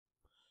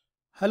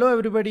Hello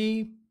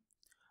everybody,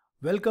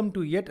 welcome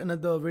to yet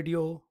another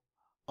video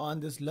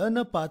on this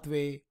learner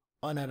pathway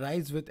on a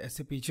Rise with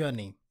SAP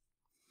journey.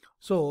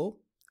 So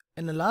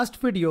in the last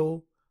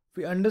video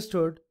we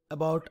understood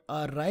about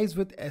our Rise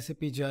with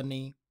SAP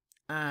journey,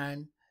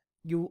 and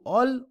you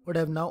all would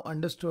have now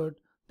understood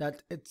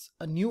that it's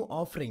a new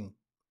offering.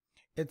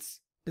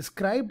 It's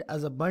described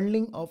as a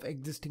bundling of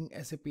existing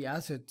SAP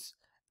assets.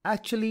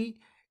 Actually,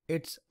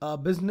 it's a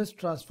business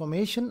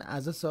transformation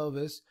as a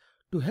service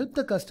to help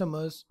the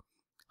customers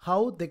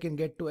how they can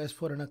get to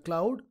S/4HANA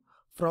Cloud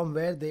from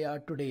where they are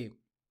today.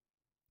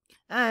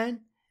 And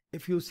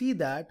if you see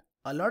that,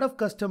 a lot of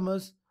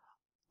customers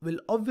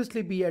will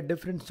obviously be at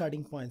different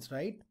starting points,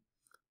 right?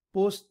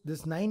 Post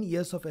this 9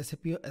 years of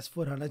SAP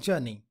S/4HANA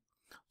journey.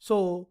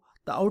 So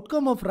the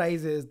outcome of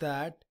Rise is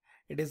that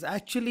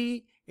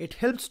it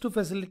helps to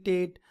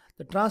facilitate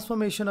the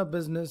transformation of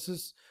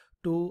businesses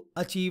to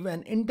achieve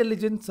an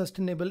intelligent,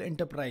 sustainable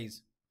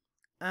enterprise.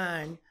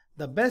 And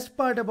the best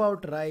part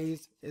about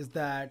Rise is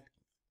that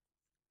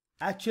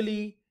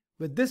actually,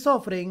 with this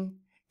offering,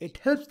 it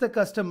helps the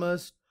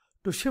customers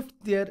to shift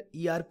their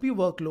ERP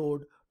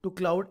workload to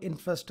cloud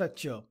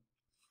infrastructure.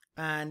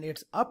 And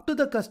it's up to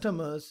the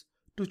customers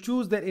to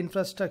choose their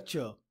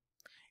infrastructure.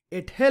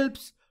 It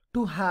helps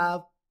to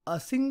have a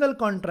single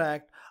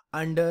contract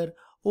under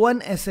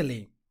one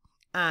SLA.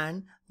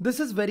 And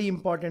this is very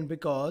important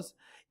because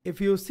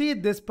if you see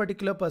this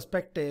particular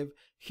perspective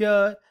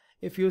here,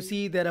 if you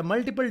see there are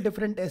multiple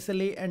different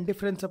SLA and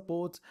different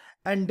supports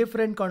and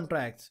different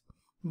contracts.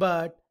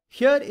 But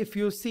here if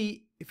you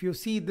see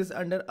this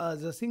under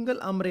as a single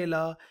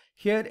umbrella,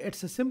 here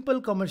it's a simple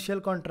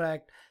commercial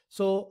contract.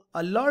 So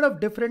a lot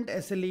of different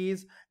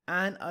SLAs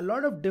and a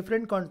lot of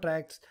different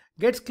contracts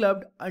gets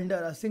clubbed under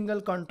a single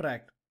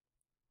contract.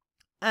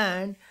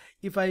 And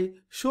if I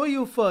show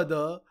you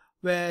further,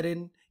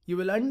 wherein you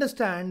will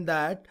understand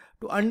that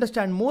to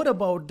understand more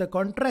about the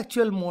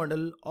contractual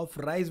model of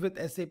Rise with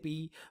SAP,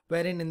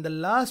 wherein in the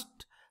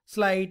last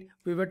slide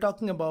we were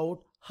talking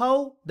about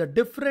how the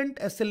different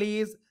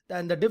SLAs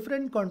and the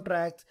different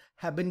contracts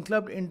have been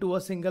clubbed into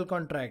a single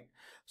contract.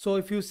 So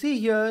if you see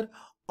here,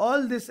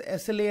 all this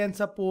SLA and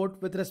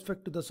support with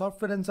respect to the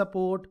software and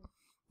support,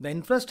 the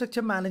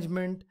infrastructure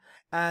management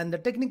and the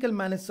technical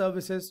managed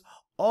services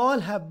all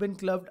have been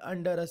clubbed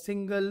under a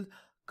single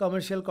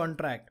commercial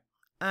contract.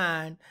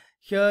 And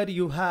here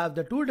you have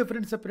the two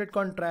different separate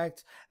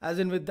contracts, as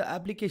in with the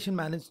application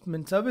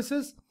management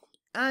services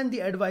and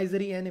the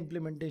advisory and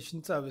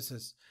implementation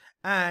services.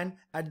 And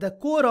at the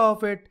core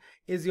of it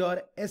is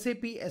your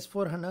SAP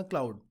S/4HANA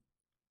Cloud.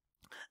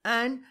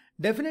 And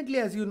definitely,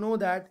 as you know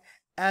that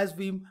as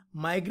we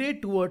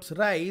migrate towards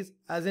Rise,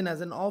 as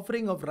an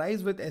offering of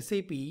Rise with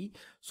SAP,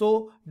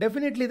 so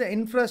definitely the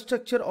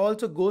infrastructure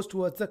also goes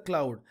towards the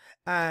cloud,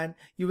 and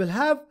you will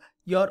have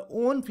your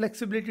own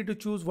flexibility to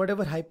choose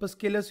whatever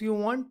hyperscalers you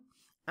want.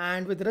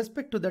 And with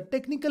respect to the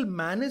technical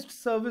managed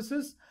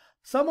services,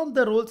 some of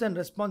the roles and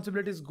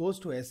responsibilities goes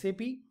to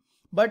SAP,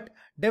 but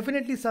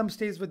definitely some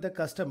stays with the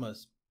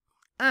customers.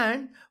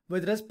 And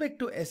with respect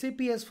to SAP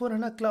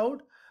S/4HANA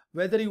Cloud,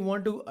 whether you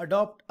want to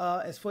adopt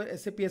a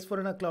SAP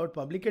S/4HANA Cloud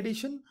Public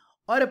Edition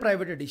or a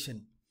Private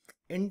Edition.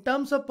 In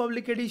terms of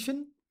Public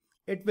Edition,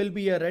 it will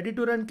be a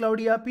ready-to-run cloud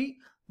ERP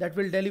that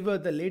will deliver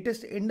the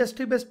latest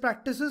industry best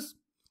practices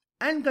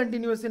and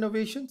continuous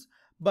innovations.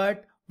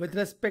 But with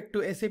respect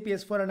to SAP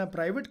S/4HANA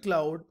Private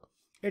Cloud,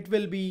 it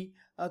will be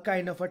a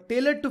kind of a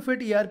tailored to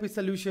fit ERP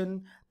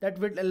solution that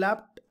will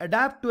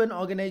adapt to an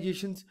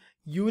organization's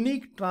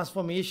unique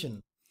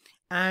transformation.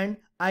 And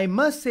I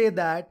must say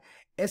that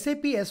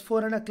SAP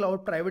S/4HANA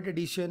Cloud Private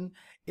Edition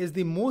is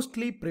the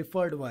mostly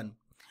preferred one.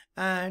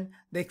 And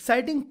the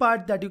exciting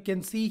part that you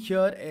can see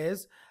here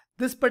is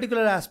this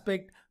particular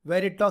aspect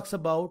where it talks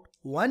about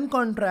one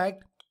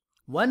contract,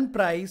 one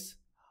price,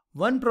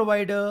 one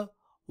provider,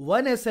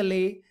 one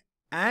SLA,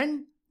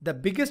 and the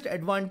biggest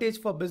advantage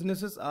for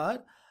businesses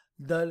are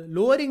the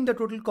lowering the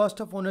total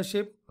cost of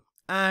ownership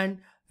and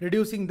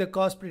reducing the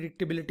cost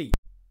predictability.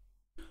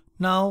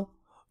 Now,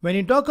 when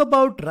you talk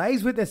about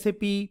Rise with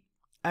SAP,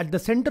 at the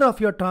center of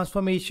your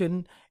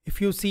transformation,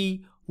 if you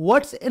see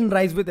what's in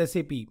Rise with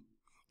SAP,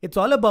 it's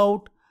all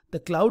about the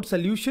cloud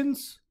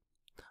solutions,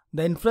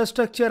 the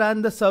infrastructure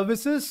and the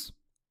services,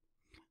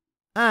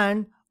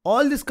 and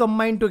all this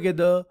combined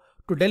together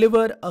to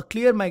deliver a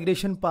clear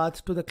migration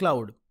path to the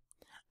cloud.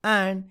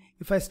 And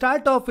if I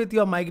start off with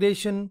your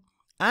migration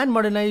and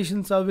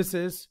modernization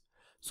services,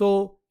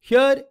 so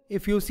here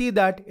if you see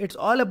that it's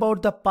all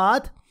about the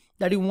path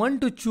that you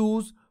want to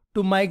choose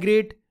to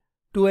migrate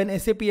to an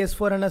SAP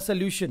S/4HANA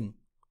solution.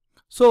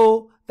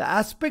 So the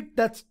aspect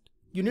that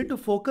you need to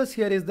focus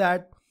here is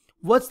that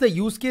what's the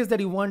use case that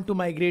you want to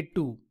migrate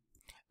to,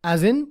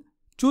 as in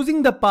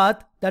choosing the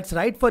path that's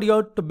right for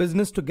your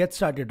business to get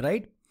started,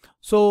 right?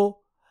 So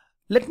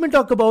let me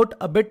talk about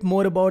a bit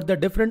more about the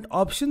different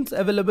options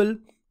available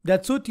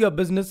that suit your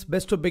business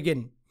best to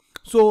begin.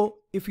 So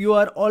if you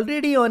are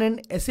already on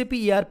an SAP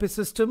ERP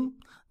system,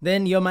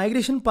 then your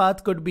migration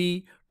path could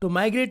be to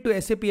migrate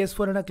to SAP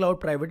S/4HANA Cloud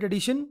Private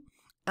Edition,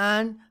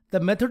 and the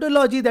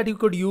methodology that you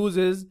could use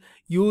is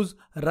use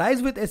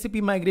Rise with SAP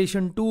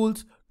migration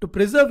tools to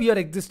preserve your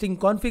existing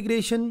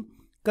configuration,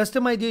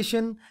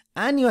 customization,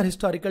 and your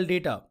historical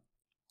data.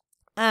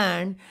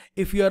 And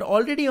if you are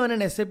already on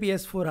an SAP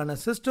S/4HANA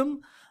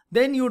system,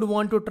 then you would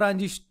want to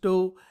transition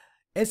to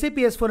SAP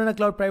S/4HANA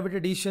Cloud Private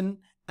Edition.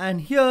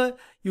 And here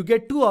you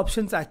get two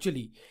options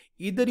actually.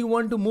 Either you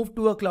want to move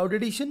to a cloud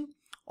edition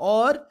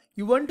or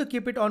you want to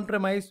keep it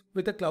on-premise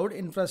with a cloud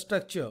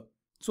infrastructure.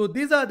 So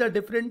these are the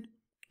different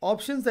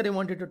options that I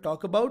wanted to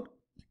talk about.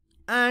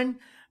 And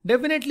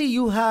definitely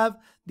you have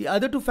the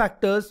other two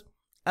factors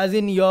as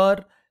in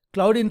your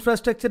cloud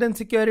infrastructure and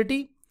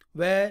security,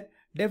 where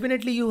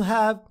definitely you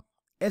have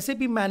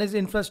SAP managed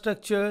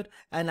infrastructure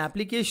and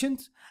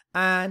applications.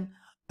 And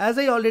as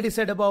I already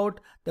said about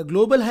the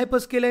global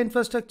hyperscaler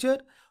infrastructure,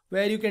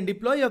 where you can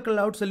deploy your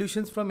cloud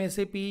solutions from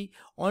SAP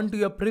onto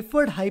your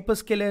preferred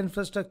hyperscaler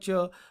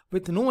infrastructure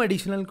with no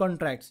additional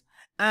contracts.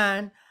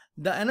 And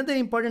the another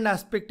important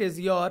aspect is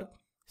your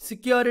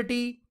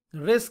security,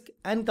 risk,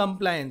 and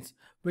compliance,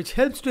 which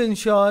helps to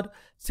ensure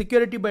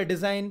security by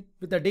design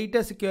with a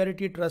data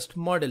security trust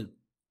model.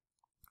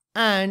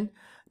 And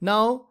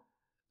now,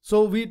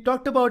 so we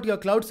talked about your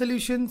cloud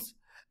solutions,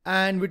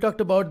 and we talked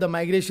about the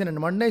migration and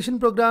modernization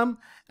program,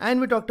 and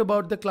we talked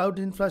about the cloud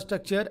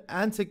infrastructure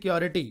and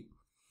security.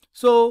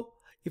 So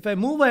if I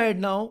move ahead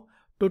now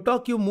to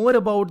talk you more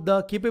about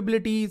the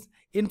capabilities,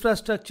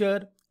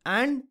 infrastructure,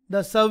 and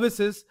the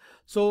services.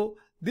 So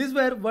these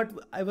were what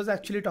I was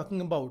actually talking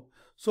about.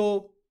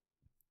 So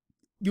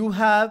you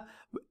have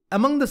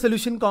among the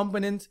solution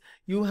components,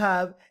 you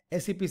have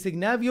SAP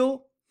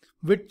Signavio,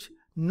 which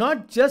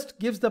not just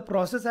gives the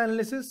process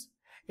analysis,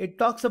 it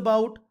talks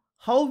about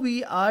how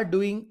we are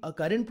doing a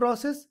current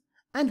process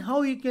and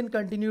how you can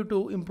continue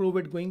to improve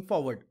it going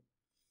forward.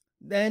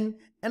 Then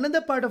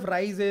another part of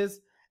Rise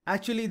is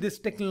actually this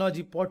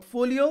technology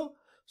portfolio.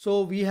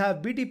 So we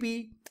have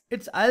BTP.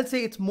 I'll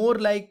say it's more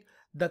like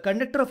the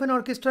conductor of an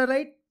orchestra,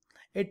 right?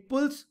 It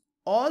pulls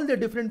all the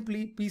different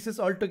pieces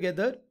all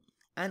together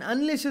and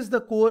unleashes the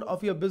core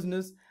of your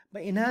business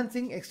by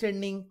enhancing,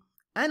 extending,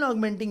 and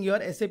augmenting your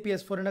SAP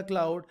S/4HANA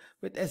Cloud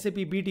with SAP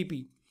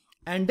BTP.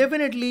 And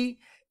definitely,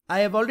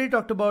 I have already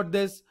talked about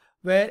this,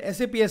 where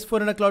SAP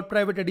S/4HANA Cloud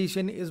Private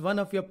Edition is one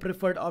of your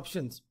preferred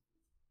options.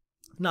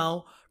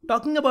 Now,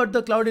 talking about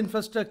the cloud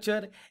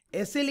infrastructure,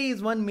 SLA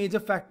is one major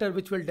factor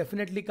which will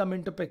definitely come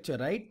into picture,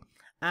 right?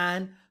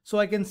 And so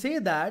I can say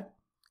that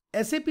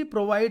SAP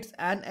provides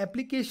an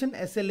application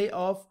SLA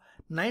of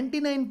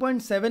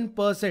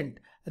 99.7%.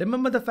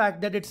 Remember the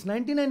fact that it's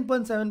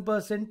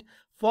 99.7%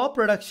 for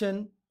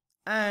production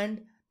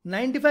and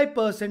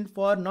 95%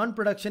 for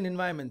non-production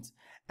environments.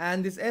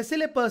 And this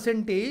SLA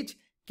percentage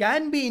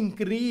can be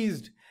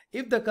increased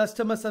if the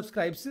customer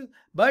subscribes,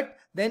 but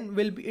then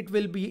it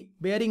will be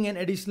bearing an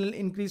additional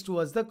increase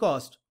towards the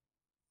cost.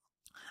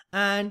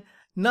 And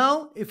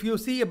now if you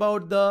see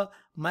about the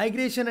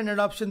migration and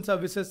adoption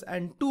services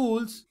and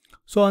tools,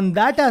 so on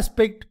that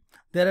aspect,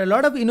 there are a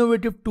lot of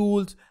innovative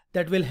tools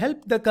that will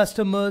help the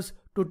customers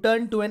to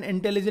turn to an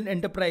intelligent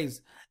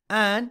enterprise.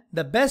 And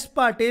the best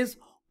part is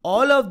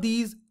all of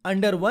these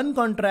under one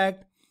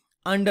contract,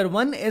 under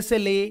one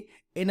SLA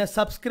in a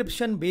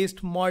subscription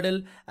based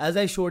model, as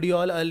I showed you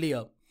all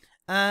earlier.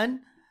 And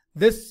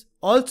this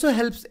also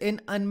helps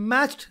in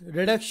unmatched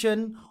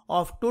reduction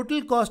of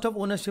total cost of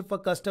ownership for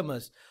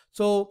customers.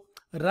 So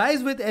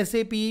Rise with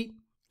SAP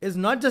is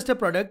not just a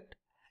product.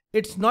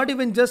 It's not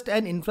even just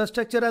an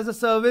infrastructure as a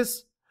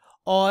service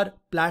or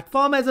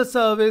platform as a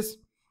service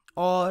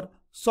or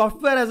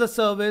software as a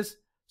service.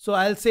 So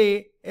I'll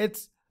say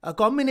it's a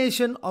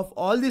combination of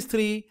all these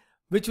three,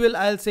 which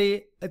I'll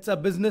say it's a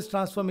business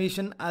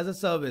transformation as a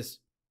service.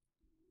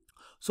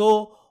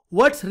 So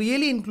what's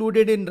really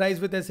included in Rise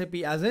with SAP,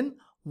 as in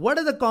what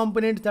are the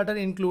components that are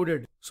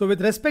included? So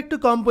with respect to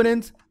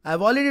components,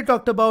 I've already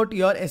talked about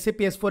your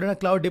SAP S/4HANA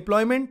Cloud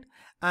deployment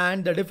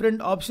and the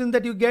different options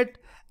that you get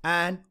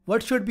and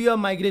what should be your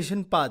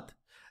migration path.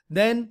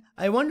 Then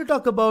I want to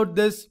talk about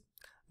this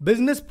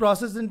business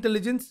process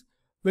intelligence,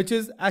 which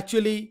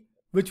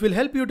will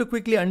help you to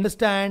quickly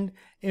understand,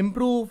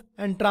 improve,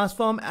 and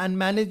transform and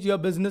manage your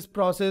business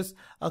process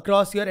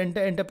across your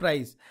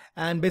enterprise.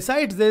 And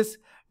besides this,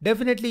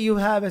 definitely you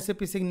have SAP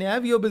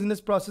Signavio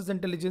Business Process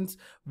Intelligence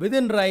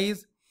within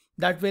Rise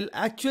that will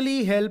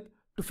actually help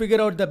to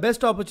figure out the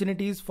best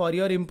opportunities for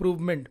your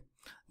improvement.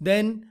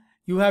 Then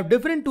you have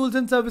different tools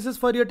and services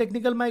for your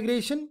technical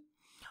migration,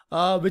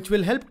 which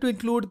will help to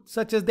include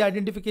such as the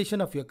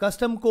identification of your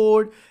custom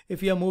code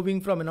if you are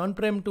moving from an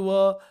on-prem to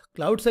a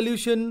cloud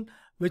solution,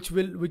 which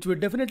would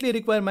definitely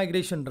require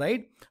migration,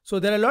 right? So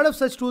there are a lot of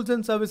such tools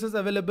and services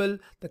available,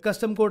 the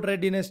custom code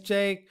readiness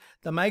check,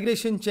 the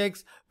migration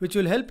checks, which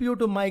will help you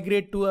to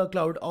migrate to a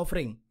cloud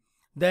offering.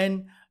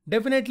 Then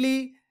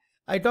definitely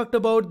I talked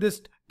about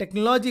this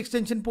technology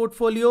extension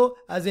portfolio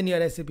as in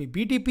your SAP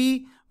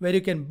BTP, where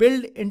you can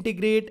build,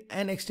 integrate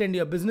and extend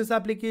your business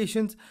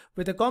applications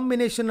with a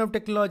combination of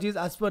technologies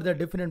as per the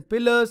different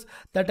pillars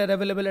that are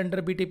available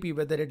under BTP,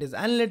 whether it is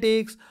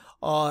analytics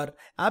or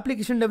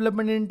application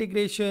development and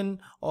integration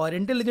or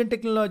intelligent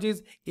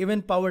technologies,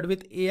 even powered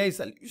with AI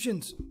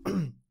solutions.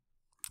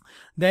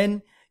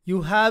 Then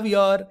you have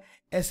your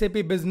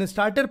SAP Business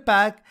Starter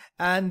Pack,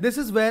 and this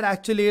is where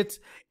actually it's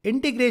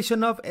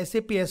integration of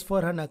SAP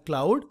S/4HANA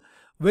Cloud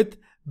with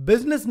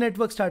Business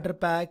Network Starter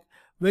Pack,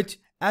 which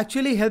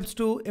actually helps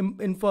to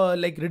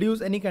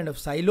reduce any kind of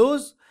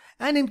silos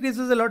and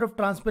increases a lot of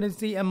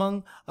transparency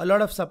among a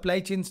lot of supply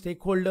chain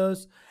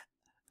stakeholders.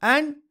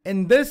 And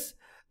in this,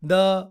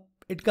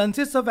 it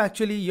consists of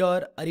actually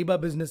your Ariba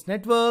Business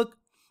Network,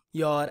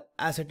 your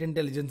Asset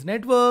Intelligence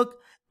Network,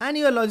 and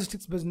your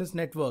Logistics Business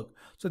Network.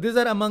 So these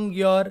are among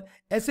your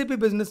SAP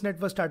Business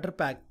Network Starter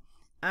Pack.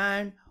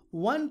 And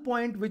one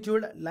point which I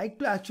would like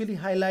to actually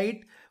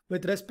highlight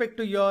with respect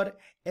to your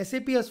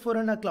SAP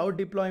S/4HANA Cloud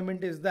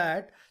deployment is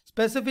that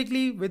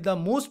specifically with the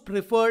most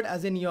preferred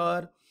as in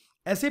your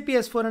SAP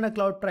S/4HANA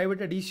Cloud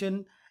Private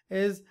Edition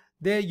is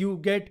there you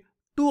get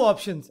two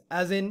options,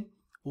 as in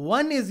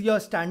one is your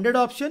standard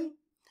option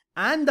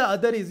and the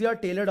other is your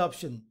tailored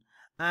option.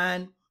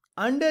 And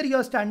under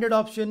your standard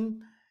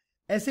option,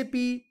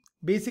 SAP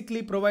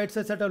basically provides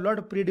a set of lot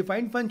of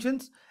predefined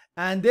functions,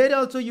 and there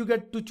also you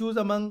get to choose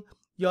among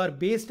your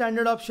base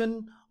standard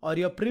option or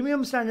your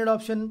premium standard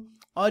option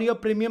or your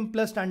premium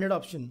plus standard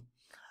option.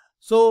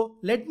 So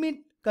let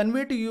me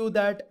convey to you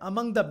that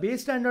among the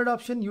base standard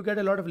option you get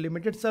a lot of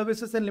limited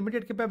services and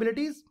limited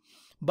capabilities,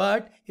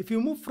 but if you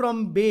move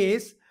from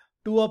base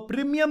to a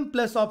premium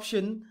plus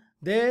option,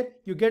 there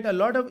you get a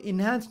lot of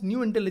enhanced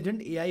new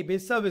intelligent AI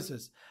based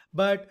services.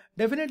 But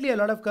definitely a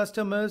lot of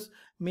customers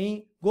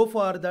may go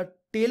for the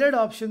tailored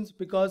options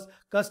because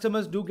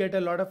customers do get a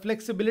lot of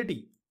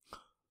flexibility.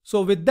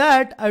 So with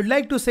that, I would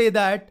like to say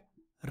that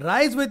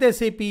Rise with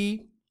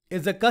SAP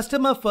is a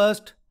customer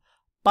first,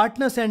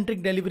 partner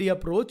centric delivery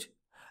approach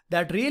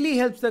that really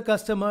helps the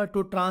customer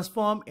to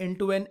transform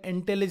into an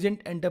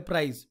intelligent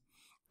enterprise.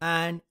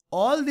 And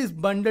all these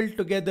bundled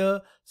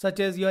together, such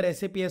as your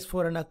SAP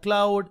S/4HANA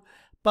Cloud,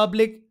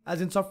 public as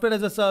in software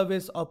as a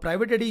service or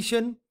private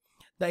edition,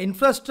 the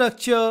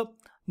infrastructure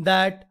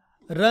that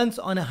runs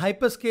on a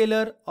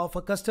hyperscaler of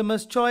a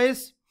customer's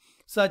choice,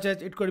 such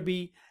as it could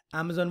be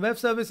Amazon Web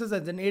Services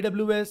as in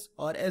AWS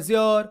or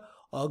Azure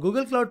or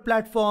Google Cloud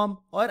Platform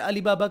or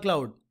Alibaba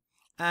Cloud.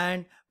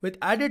 And with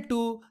added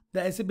to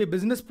the SAP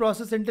Business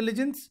Process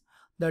Intelligence,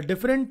 the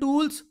different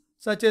tools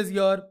such as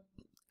your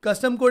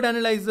Custom Code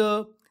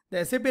Analyzer,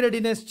 the SAP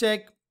Readiness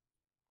Check,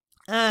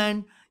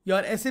 and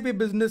your SAP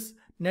Business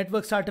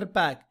Network Starter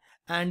Pack.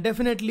 And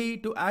definitely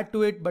to add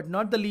to it, but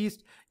not the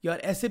least, your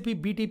SAP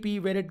BTP,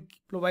 where it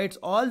provides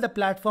all the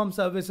platform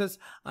services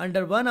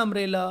under one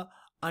umbrella,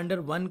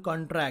 under one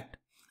contract.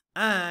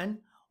 And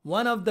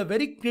one of the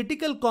very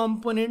critical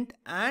component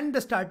and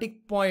the starting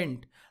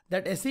point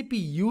that SAP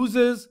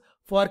uses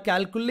for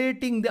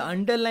calculating the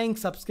underlying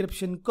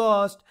subscription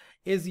cost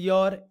is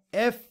your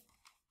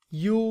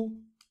FUE,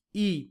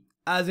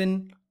 as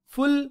in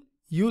full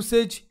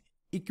usage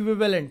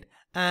equivalent.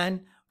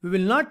 And we will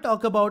not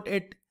talk about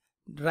it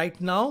right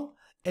now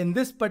in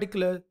this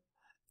particular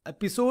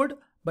episode,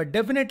 but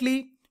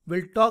definitely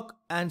we'll talk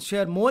and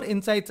share more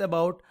insights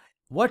about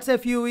what's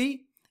FUE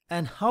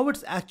and how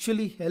it's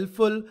actually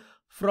helpful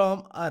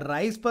from a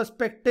RISE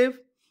perspective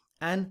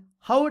and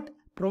how it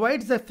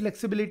provides the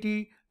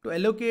flexibility to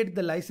allocate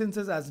the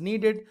licenses as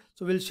needed.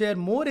 So we'll share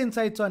more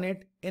insights on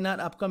it in our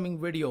upcoming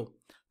video.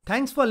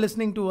 Thanks for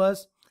listening to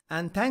us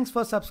and thanks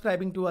for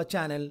subscribing to our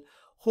channel.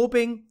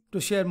 Hoping to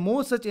share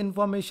more such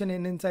information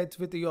and insights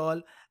with you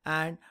all,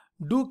 and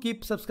do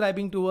keep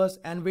subscribing to us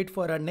and wait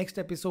for our next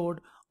episode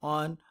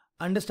on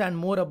understand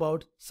more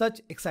about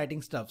such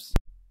exciting stuffs.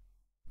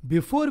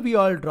 Before we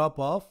all drop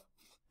off,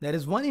 there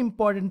is one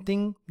important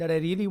thing that I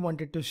really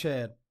wanted to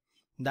share.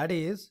 That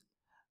is,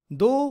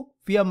 though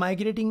we are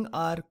migrating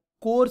our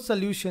core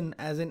solution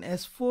as an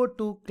S4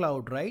 to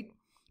cloud, right?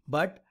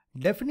 But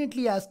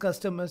definitely as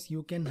customers,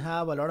 you can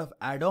have a lot of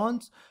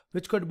add-ons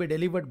which could be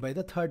delivered by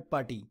the third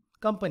party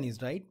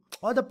companies, right?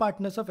 Or the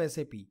partners of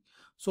SAP.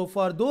 So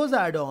for those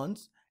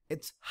add-ons,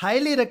 it's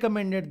highly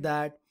recommended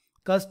that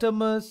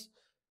customers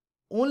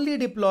only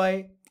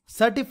deploy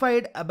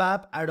certified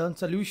ABAP add-on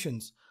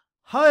solutions.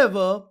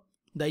 However,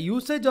 the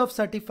usage of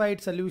certified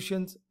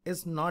solutions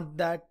is not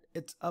that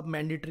it's a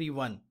mandatory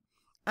one.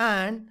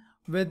 And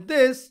with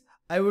this,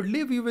 I would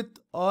leave you with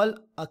all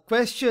a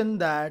question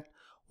that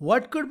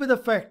what could be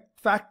the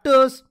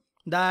factors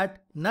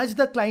that nudge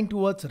the client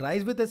towards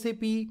Rise with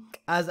SAP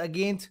as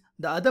against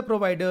the other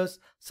providers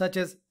such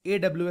as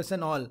AWS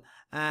and all.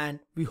 And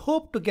we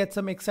hope to get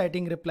some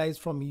exciting replies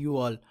from you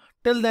all.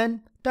 Till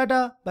then,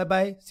 tata, bye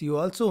bye, see you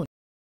all soon.